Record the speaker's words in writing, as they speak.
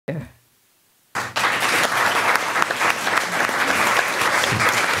Yeah.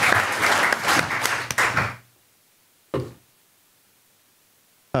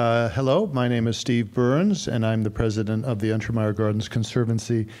 Hello, my name is Steve Byrns, and I'm the president of the Untermyer Gardens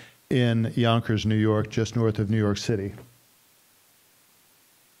Conservancy in Yonkers, New York, just north of New York City.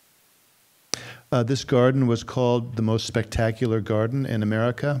 This garden was called the most spectacular garden in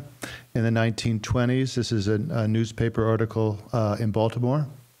America in the 1920s. This is a newspaper article in Baltimore.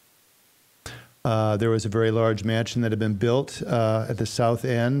 There was a very large mansion that had been built at the south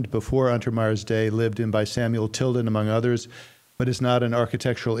end before Untermyer's day, lived in by Samuel Tilden, among others, but is not an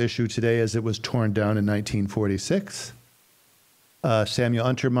architectural issue today as it was torn down in 1946. Samuel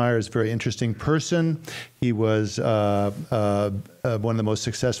Untermyer is a very interesting person. He was one of the most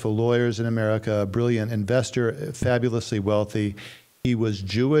successful lawyers in America, a brilliant investor, fabulously wealthy. He was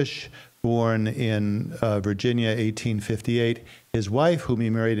Jewish, born in Virginia, 1858. His wife, whom he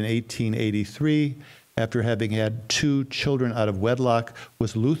married in 1883, after having had 2 children out of wedlock,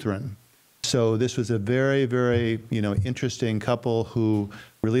 was Lutheran. So this was a very, very, interesting couple who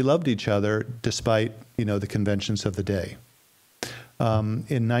really loved each other despite, the conventions of the day.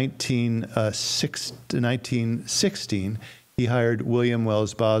 In 1916, he hired William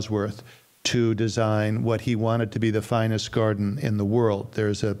Wells Bosworth to design what he wanted to be the finest garden in the world.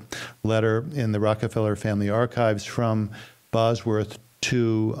 There's a letter in the Rockefeller family archives from Bosworth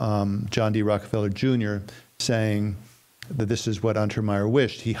to John D. Rockefeller Jr. saying that this is what Untermyer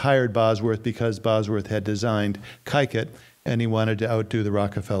wished. He hired Bosworth because Bosworth had designed Kikett, and he wanted to outdo the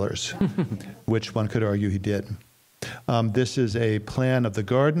Rockefellers, which one could argue he did. This is a plan of the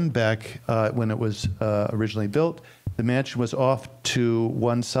garden back when it was originally built. The mansion was off to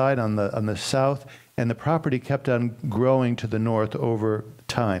one side on the south, and the property kept on growing to the north over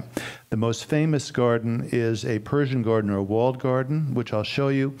time. The most famous garden is a Persian garden or a walled garden, which I'll show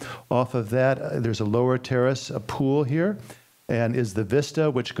you. Off of that, there's a lower terrace, a pool here, and is the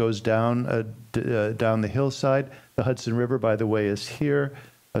vista, which goes down the hillside. The Hudson River, by the way, is here.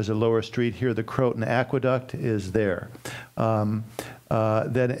 There's a lower street here. The Croton Aqueduct is there. Then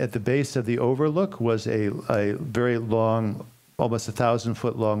at the base of the overlook was a very long, almost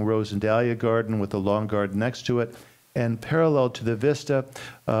 1,000-foot long rose and dahlia garden with a long garden next to it. And parallel to the vista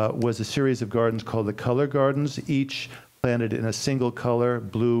was a series of gardens called the color gardens, each planted in a single color,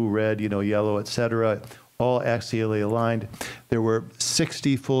 blue, red, yellow, etc., all axially aligned. There were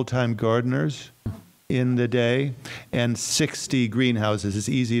 60 full-time gardeners in the day and 60 greenhouses. It's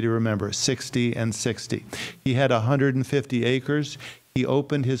easy to remember, 60 and 60. He had 150 acres. He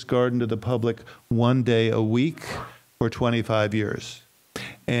opened his garden to the public one day a week for 25 years.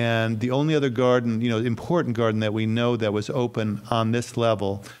 And the only other garden, important garden that we know that was open on this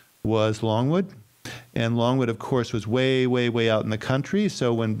level was Longwood. And Longwood, of course, was way, way, way out in the country.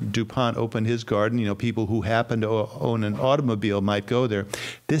 So when DuPont opened his garden, people who happened to own an automobile might go there.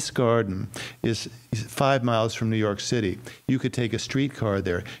 This garden is 5 miles from New York City. You could take a streetcar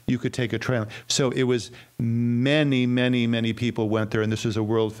there. You could take a train. So it was many, many, many people went there, and this was a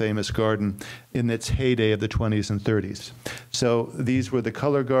world-famous garden in its heyday of the 20s and 30s. So these were the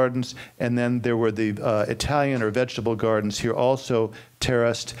color gardens, and then there were the Italian or vegetable gardens here, also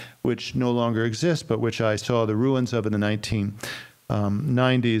terraced, which no longer exist, but which I saw the ruins of in the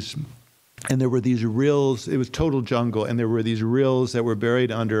 1990s. And there were these rills. It was total jungle, and there were these rills that were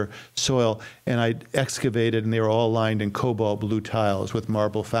buried under soil, and I excavated, and they were all lined in cobalt blue tiles with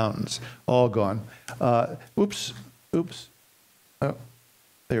marble fountains, all gone. Oops. Oh,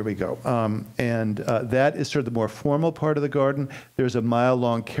 there we go. That is sort of the more formal part of the garden. There's a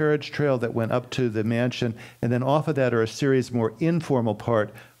mile-long carriage trail that went up to the mansion, and then off of that are a series more informal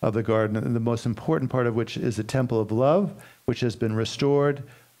part of the garden, and the most important part of which is the Temple of Love, which has been restored.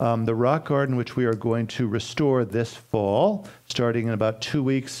 The rock garden, which we are going to restore this fall, starting in about 2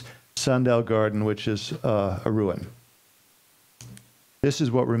 weeks, Sunndale Garden, which is a ruin. This is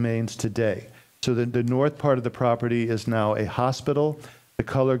what remains today. So the north part of the property is now a hospital. The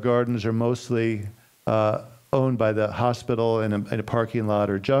color gardens are mostly owned by the hospital in a parking lot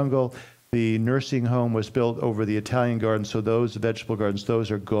or jungle. The nursing home was built over the Italian garden, so those vegetable gardens,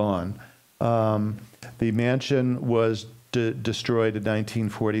 those are gone. The mansion was destroyed in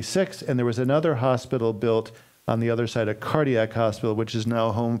 1946, and there was another hospital built on the other side, a cardiac hospital, which is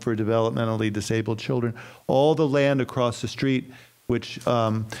now home for developmentally disabled children. All the land across the street, which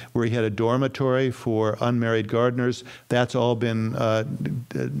where he had a dormitory for unmarried gardeners, that's all been,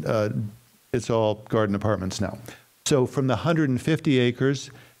 it's all garden apartments now. So from the 150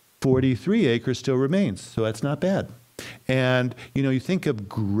 acres, 43 acres still remains, so that's not bad. And you think of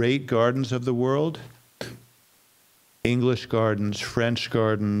great gardens of the world, English gardens, French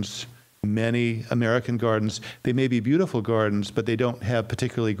gardens, many American gardens. They may be beautiful gardens, but they don't have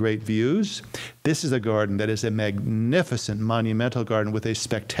particularly great views. This is a garden that is a magnificent monumental garden with a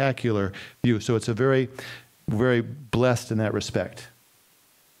spectacular view. So it's a very, very blessed in that respect.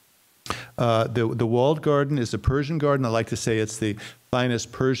 The walled garden is a Persian garden. I like to say it's the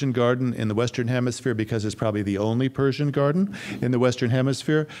finest Persian garden in the Western Hemisphere because it's probably the only Persian garden in the Western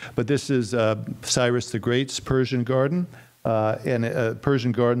Hemisphere. But this is Cyrus the Great's Persian garden.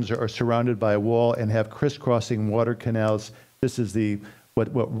 Persian gardens are surrounded by a wall and have crisscrossing water canals. This is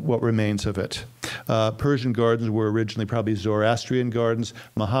what remains of it. Persian gardens were originally probably Zoroastrian gardens.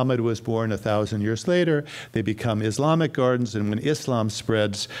 Muhammad was born 1,000 years later. They become Islamic gardens, and when Islam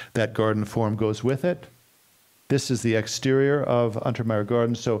spreads, that garden form goes with it. This is the exterior of Untermyer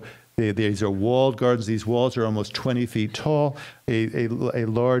Gardens. So these are walled gardens. These walls are almost 20 feet tall. A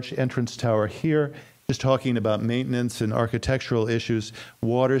large entrance tower here. Just talking about maintenance and architectural issues,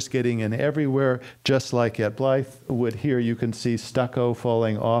 water's getting in everywhere, just like at Blythewood here. You can see stucco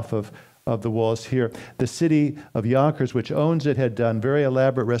falling off of the walls here. The city of Yonkers, which owns it, had done very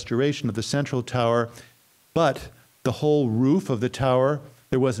elaborate restoration of the central tower, but the whole roof of the tower,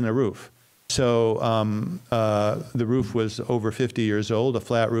 there wasn't a roof. So the roof was over 50 years old, a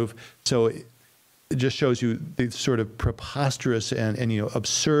flat roof. So it just shows you the sort of preposterous and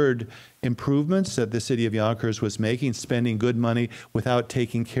absurd improvements that the city of Yonkers was making, spending good money without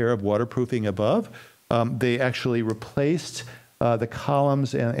taking care of waterproofing above. They actually replaced the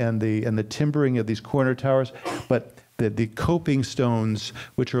columns and the timbering of these corner towers, but the coping stones,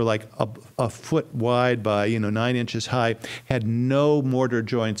 which are like a foot wide by 9 inches high, had no mortar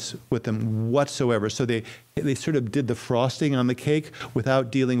joints with them whatsoever. So they sort of did the frosting on the cake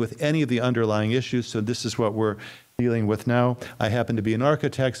without dealing with any of the underlying issues. So this is what we're dealing with now. I happen to be an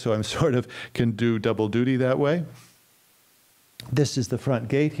architect, so I'm sort of can do double duty that way. This is the front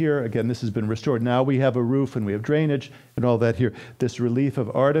gate here. Again, this has been restored. Now we have a roof and we have drainage and all that here. This relief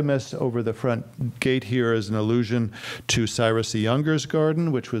of Artemis over the front gate here is an allusion to Cyrus the Younger's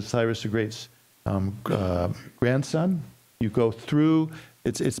garden, which was Cyrus the Great's grandson. You go through,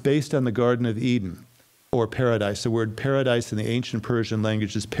 it's based on the Garden of Eden, or paradise. The word paradise in the ancient Persian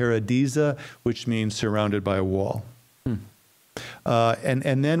language is paradisa, which means surrounded by a wall.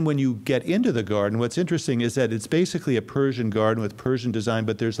 And then when you get into the garden, what's interesting is that it's basically a Persian garden with Persian design,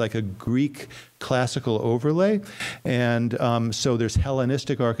 but there's like a Greek classical overlay. And so there's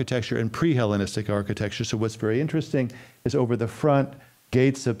Hellenistic architecture and pre-Hellenistic architecture. So what's very interesting is over the front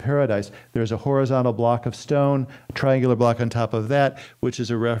gates of paradise, there's a horizontal block of stone, a triangular block on top of that, which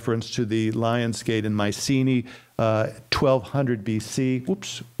is a reference to the Lion's Gate in Mycenae, 1200 BC,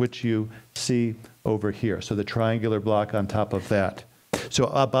 which you see over here. So the triangular block on top of that. So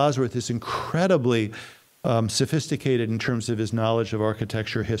Bosworth is incredibly sophisticated in terms of his knowledge of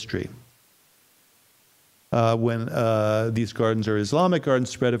architecture history. When these gardens are Islamic gardens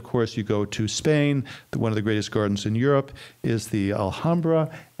spread, of course, you go to Spain. One of the greatest gardens in Europe is the Alhambra,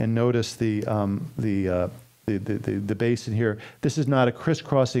 and notice the basin here. This is not a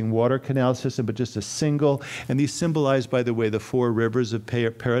crisscrossing water canal system, but just a single. And these symbolize, by the way, the 4 rivers of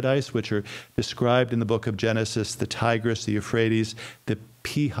paradise, which are described in the book of Genesis: the Tigris, the Euphrates, the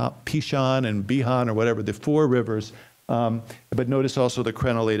Pishon and Bihan, or whatever, the 4 rivers. But notice also the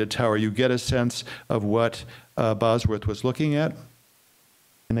crenellated tower. You get a sense of what Bosworth was looking at.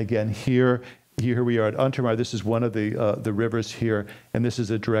 And again, here we are at Untermyer. This is one of the rivers here, and this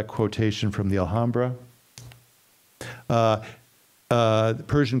is a direct quotation from the Alhambra.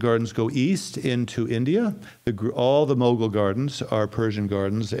 Persian gardens go east into India. All the Mughal gardens are Persian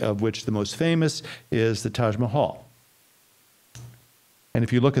gardens, of which the most famous is the Taj Mahal. And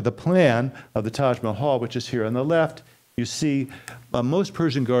if you look at the plan of the Taj Mahal, which is here on the left, you see most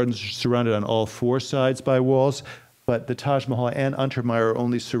Persian gardens are surrounded on all 4 sides by walls, but the Taj Mahal and Untermyer are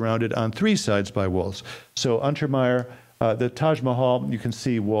only surrounded on 3 sides by walls. So Untermyer, the Taj Mahal, you can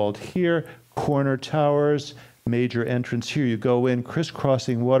see walled here, corner towers, major entrance here. You go in,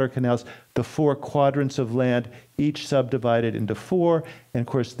 crisscrossing water canals, the 4 quadrants of land, each subdivided into 4. And of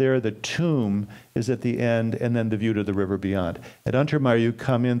course, there the tomb is at the end, and then the view to the river beyond. At Untermyer, you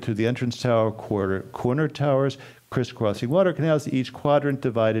come in through the entrance tower, corner towers, crisscrossing water canals, each quadrant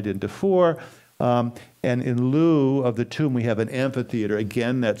divided into 4. And in lieu of the tomb, we have an amphitheater,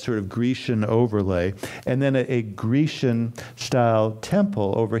 again, that sort of Grecian overlay, and then a Grecian-style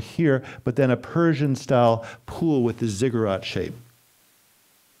temple over here, but then a Persian-style pool with the ziggurat shape.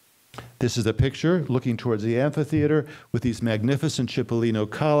 This is a picture looking towards the amphitheater with these magnificent Cipollino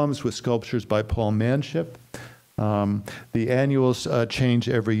columns with sculptures by Paul Manship. The annuals change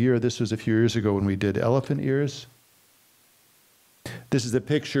every year. This was a few years ago when we did elephant ears. This is a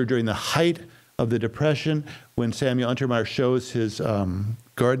picture during the height of the Depression when Samuel Untermyer shows his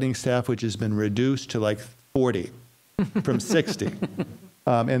gardening staff, which has been reduced to like 40 from 60.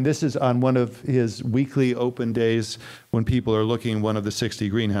 And this is on one of his weekly open days when people are looking at one of the 60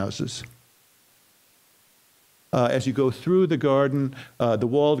 greenhouses. As you go through the garden, the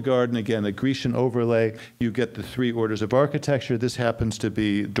walled garden, again, the Grecian overlay, you get the 3 orders of architecture. This happens to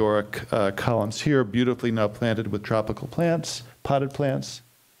be Doric columns here, beautifully now planted with tropical plants, potted plants.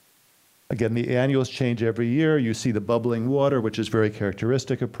 Again, the annuals change every year. You see the bubbling water, which is very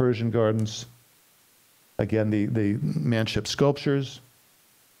characteristic of Persian gardens. Again, the Manship sculptures.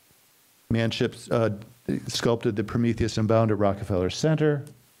 Manship sculpted the Prometheus Unbound at Rockefeller Center.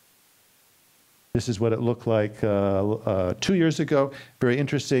 This is what it looked like 2 years ago. Very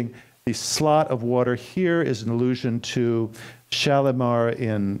interesting. The slot of water here is an allusion to Shalimar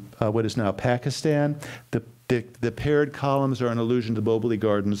in what is now Pakistan. The paired columns are an allusion to Boboli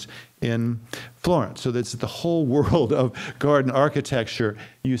Gardens in Florence. So that's the whole world of garden architecture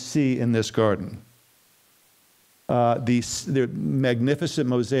you see in this garden. They're magnificent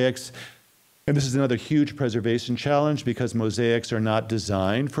mosaics. And this is another huge preservation challenge because mosaics are not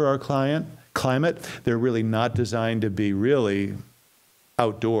designed for our climate. They're really not designed to be really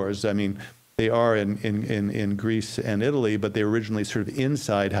outdoors. I mean, they are in Greece and Italy, but they're originally sort of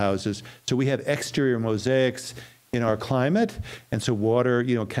inside houses. So we have exterior mosaics in our climate, and so water,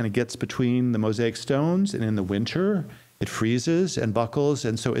 kind of gets between the mosaic stones, and in the winter, it freezes and buckles,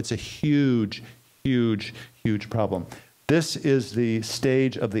 and so it's a huge, huge, huge problem. This is the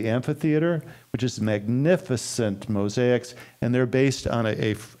stage of the amphitheater, which is magnificent mosaics, and they're based on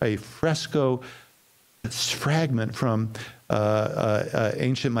a fresco fragment from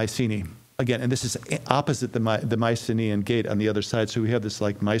ancient Mycenae. Again, and this is opposite the Mycenaean gate on the other side, so we have this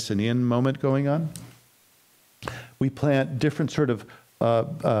like Mycenaean moment going on. We plant different sort of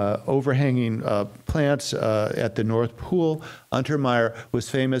overhanging plants at the North Pool. Untermyer was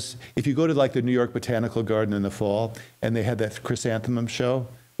famous. If you go to like the New York Botanical Garden in the fall, and they had that chrysanthemum show,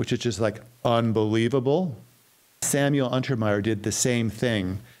 which is just like unbelievable, Samuel Untermyer did the same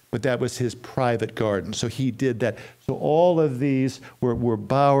thing, but that was his private garden. So he did that. So all of these were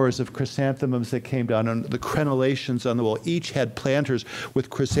bowers of chrysanthemums that came down, and the crenellations on the wall each had planters with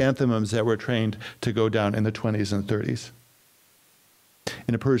chrysanthemums that were trained to go down in the 20s and 30s.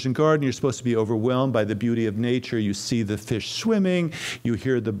 In a Persian garden, you're supposed to be overwhelmed by the beauty of nature. You see the fish swimming, you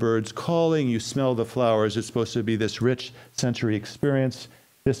hear the birds calling, you smell the flowers. It's supposed to be this rich sensory experience.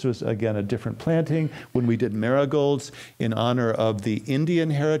 This was, again, a different planting. When we did marigolds in honor of the Indian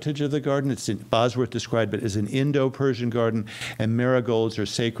heritage of the garden, Bosworth described it as an Indo-Persian garden, and marigolds are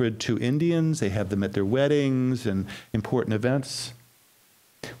sacred to Indians. They have them at their weddings and important events.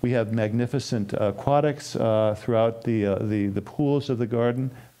 We have magnificent aquatics throughout the pools of the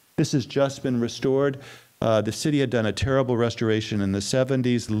garden. This has just been restored. The city had done a terrible restoration in the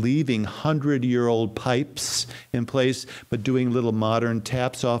 70s, leaving 100-year-old pipes in place, but doing little modern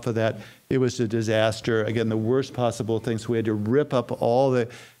taps off of that. It was a disaster. Again, the worst possible thing. So we had to rip up all the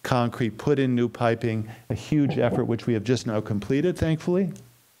concrete, put in new piping, a huge effort, which we have just now completed, thankfully.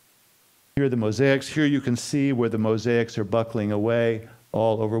 Here are the mosaics. Here you can see where the mosaics are buckling away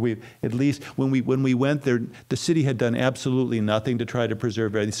all over. At least when we went there, the city had done absolutely nothing to try to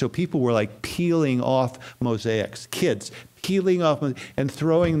preserve everything. So people were like peeling off mosaics, kids peeling off and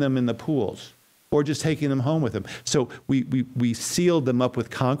throwing them in the pools, or just taking them home with them. So we sealed them up with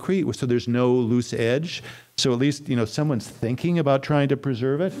concrete, so there's no loose edge. So at least someone's thinking about trying to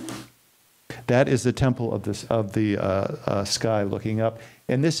preserve it. That is the temple of the sky looking up.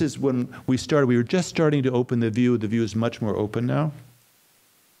 And this is when we started. We were just starting to open the view. The view is much more open now.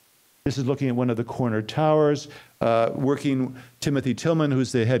 This is looking at one of the corner towers, working Timothy Tillman,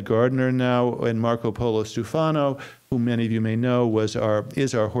 who's the head gardener now, and Marco Polo Stufano, who many of you may know is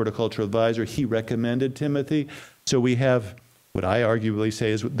our horticultural advisor. He recommended Timothy. So we have what I arguably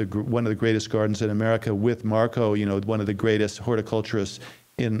say is one of the greatest gardens in America with Marco, one of the greatest horticulturists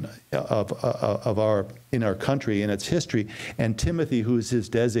in our country, in its history, and Timothy, who's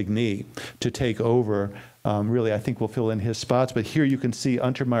his designee to take over, really I think will fill in his spots. But here you can see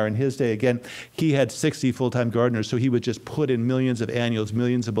Untermyer in his day. Again, he had 60 full-time gardeners, so he would just put in millions of annuals,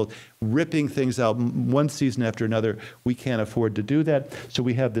 millions of both, ripping things out one season after another. We can't afford to do that, so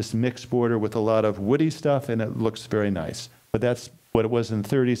we have this mixed border with a lot of woody stuff, and it looks very nice. But that's what it was in the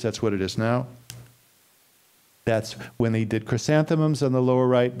 30s, that's what it is now. That's when they did chrysanthemums on the lower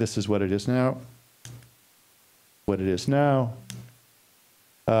right. This is what it is now. What it is now.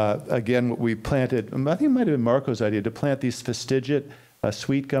 Again, we planted, I think it might have been Marco's idea, to plant these fastigiate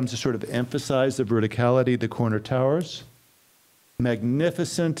sweet gums to sort of emphasize the verticality of the corner towers.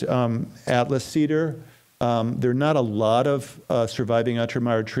 magnificent Atlas cedar. There are not a lot of surviving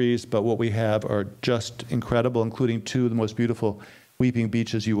Untermyer trees, but what we have are just incredible, including two of the most beautiful weeping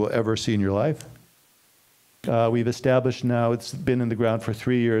beeches you will ever see in your life. We've established now, it's been in the ground for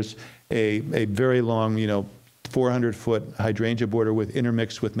 3 years, a very long, 400-foot hydrangea border with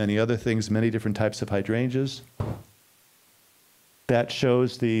intermixed with many other things, many different types of hydrangeas. That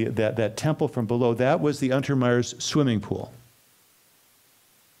shows that temple from below. That was the Untermyer's swimming pool.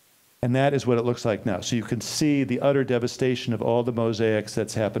 And that is what it looks like now. So you can see the utter devastation of all the mosaics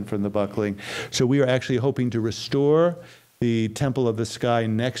that's happened from the buckling. So we are actually hoping to restore the Temple of the Sky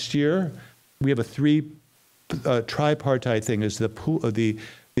next year. We have a tripartite thing. Is the pool, the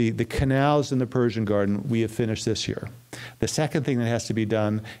canals in the Persian Garden we have finished this year. The second thing that has to be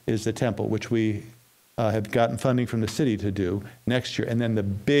done is the temple, which we have gotten funding from the city to do next year. And then the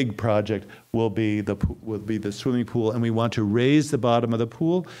big project will be the swimming pool. And we want to raise the bottom of the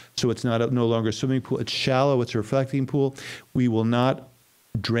pool so it's no longer a swimming pool. It's shallow. It's a reflecting pool. We will not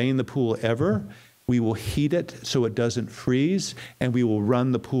drain the pool ever. We will heat it so it doesn't freeze, and we will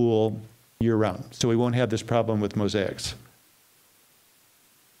run the pool year-round. So we won't have this problem with mosaics.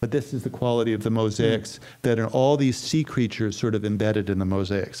 But this is the quality of the mosaics that are all these sea creatures sort of embedded in the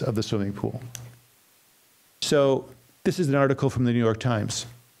mosaics of the swimming pool. So this is an article from the New York Times,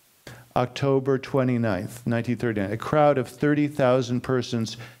 October 29th, 1939. A crowd of 30,000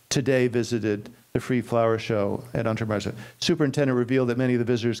 persons today visited the Free Flower Show at Untermyer. Superintendent revealed that many of the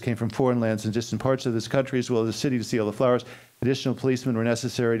visitors came from foreign lands and distant parts of this country, as well as the city, to see all the flowers. Additional policemen were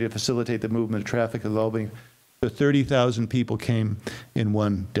necessary to facilitate the movement of traffic involving. So 30,000 people came in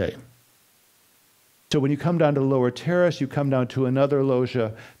one day. So when you come down to the lower terrace, you come down to another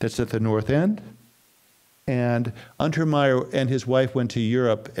loggia that's at the north end. And Untermyer and his wife went to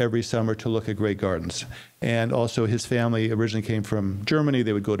Europe every summer to look at great gardens. And also his family originally came from Germany.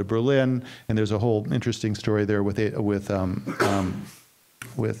 They would go to Berlin, and there's a whole interesting story there with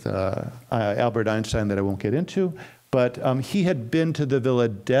Albert Einstein that I won't get into. But he had been to the Villa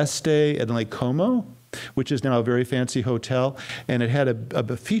d'Este at Lake Como, which is now a very fancy hotel, and it had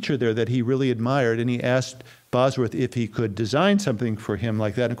a feature there that he really admired, and he asked Bosworth if he could design something for him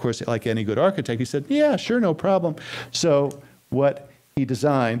like that. And of course, like any good architect, he said, yeah, sure, no problem. So what he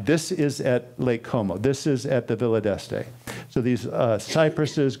designed, this is at Lake Como. This is at the Villa d'Este. So these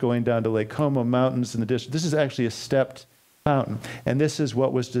cypresses going down to Lake Como, mountains in the distance. This is actually a stepped fountain, and this is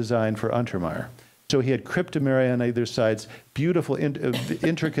what was designed for Untermyer. So he had cryptomeria on either sides, beautiful,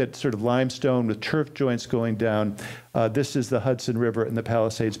 intricate sort of limestone with turf joints going down. This is the Hudson River and the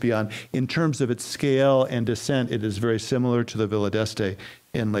Palisades beyond. In terms of its scale and descent, it is very similar to the Villa d'Este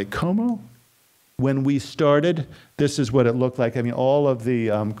in Lake Como. When we started, this is what it looked like. I mean, all of the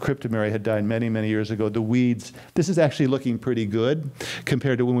cryptomeria had died many, many years ago. The weeds, this is actually looking pretty good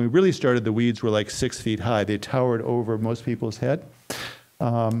compared to when we really started. The weeds were like 6 feet high. They towered over most people's head.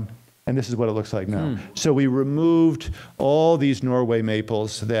 And this is what it looks like now. So we removed all these Norway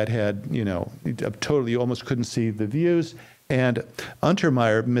maples that had, totally, you almost couldn't see the views. And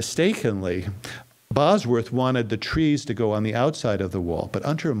Untermyer, mistakenly, Bosworth wanted the trees to go on the outside of the wall, but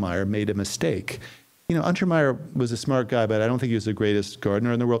Untermyer made a mistake. Untermyer was a smart guy, but I don't think he was the greatest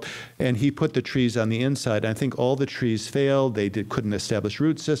gardener in the world. And he put the trees on the inside. I think all the trees failed. They couldn't establish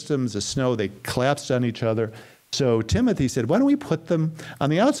root systems. The snow, they collapsed on each other. So Timothy said, why don't we put them on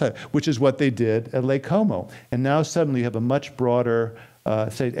the outside, which is what they did at Lake Como. And now suddenly you have a much broader,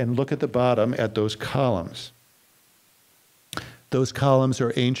 and look at the bottom at those columns. Those columns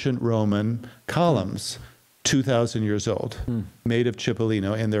are ancient Roman columns, 2,000 years old, made of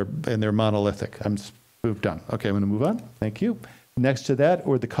Cipollino, and they're monolithic. I'm done. Okay, I'm going to move on. Thank you. Next to that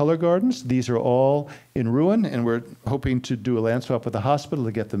are the color gardens. These are all in ruin, and we're hoping to do a land swap with the hospital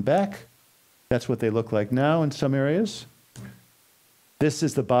to get them back. That's what they look like now in some areas. This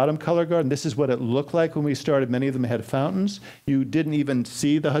is the bottom color garden. This is what it looked like when we started. Many of them had fountains. You didn't even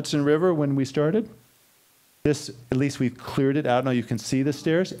see the Hudson River when we started. This, at least we've cleared it out. Now you can see the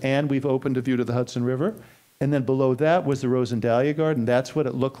stairs, and we've opened a view to the Hudson River. And then below that was the Rose and Dahlia Garden. That's what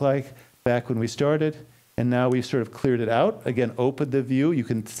it looked like back when we started. And now we've sort of cleared it out. Again, opened the view. You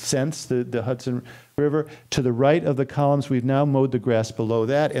can sense the Hudson River. To the right of the columns, we've now mowed the grass below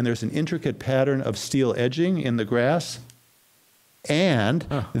that, and there's an intricate pattern of steel edging in the grass. And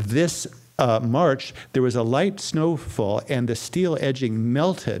this March, there was a light snowfall, and the steel edging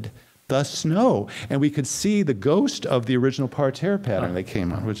melted the snow. And we could see the ghost of the original parterre pattern that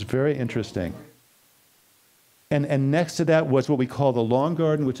came on, which is very interesting. And next to that was what we call the long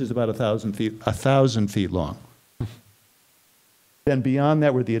garden, which is about 1,000 feet long. Then beyond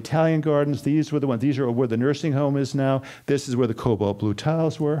that were the Italian gardens. These were the ones. These are where the nursing home is now. This is where the cobalt blue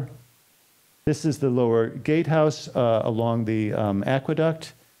tiles were. This is the lower gatehouse along the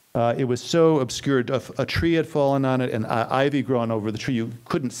aqueduct. It was so obscured, a tree had fallen on it and ivy grown over the tree. You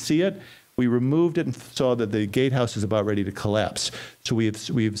couldn't see it. We removed it and saw that the gatehouse is about ready to collapse. So we've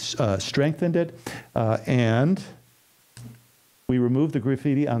strengthened it, and we removed the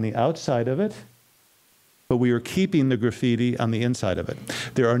graffiti on the outside of it, but we are keeping the graffiti on the inside of it.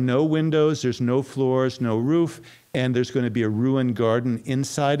 There are no windows, there's no floors, no roof, and there's going to be a ruined garden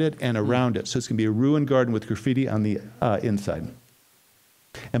inside it and around it. So it's going to be a ruined garden with graffiti on the inside.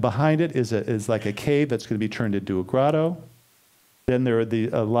 And behind it is like a cave that's going to be turned into a grotto. Then there are the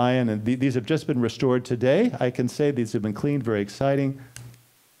lion, and these have just been restored today. I can say these have been cleaned, very exciting.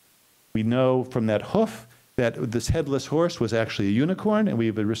 We know from that hoof that this headless horse was actually a unicorn, and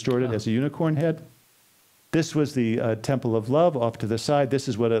we've restored it as a unicorn head. This was the Temple of Love off to the side. This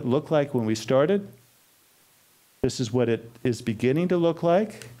is what it looked like when we started. This is what it is beginning to look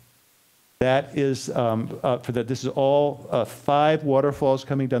like. That is this is all 5 waterfalls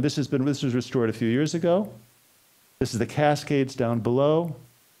coming down. This was restored a few years ago. This is the cascades down below.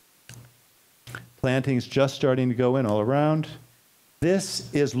 Plantings just starting to go in all around.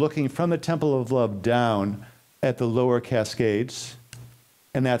 This is looking from the Temple of Love down at the lower cascades,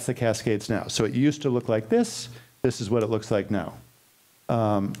 and that's the cascades now. So it used to look like this. This is what it looks like now.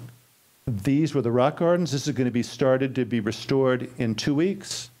 These were the rock gardens. This is going to be started to be restored in 2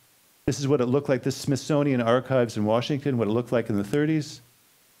 weeks. This is what it looked like. This Smithsonian Archives in Washington, what it looked like in the 30s.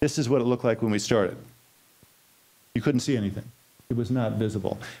 This is what it looked like when we started. You couldn't see anything. It was not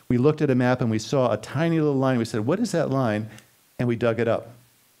visible. We looked at a map and we saw a tiny little line. We said, what is that line? And we dug it up.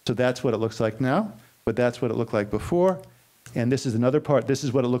 So that's what it looks like now, but that's what it looked like before. And this is another part. This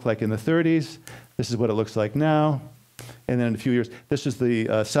is what it looked like in the 30s. This is what it looks like now. And then in a few years, this is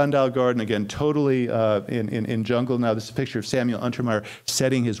the sundial garden, again, totally in jungle. Now this is a picture of Samuel Untermyer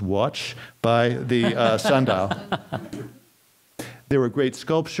setting his watch by the sundial. There were great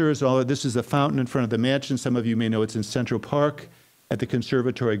sculptures. This is a fountain in front of the mansion. Some of you may know it's in Central Park at the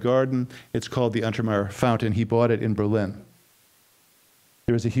Conservatory Garden. It's called the Untermyer Fountain. He bought it in Berlin.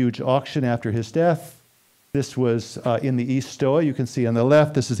 There was a huge auction after his death. This was in the East Stoa. You can see on the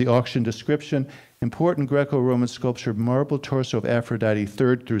left, this is the auction description. Important Greco-Roman sculpture, marble torso of Aphrodite,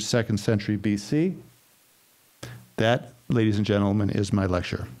 3rd through 2nd century BC. That, ladies and gentlemen, is my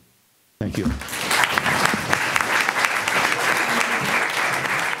lecture. Thank you.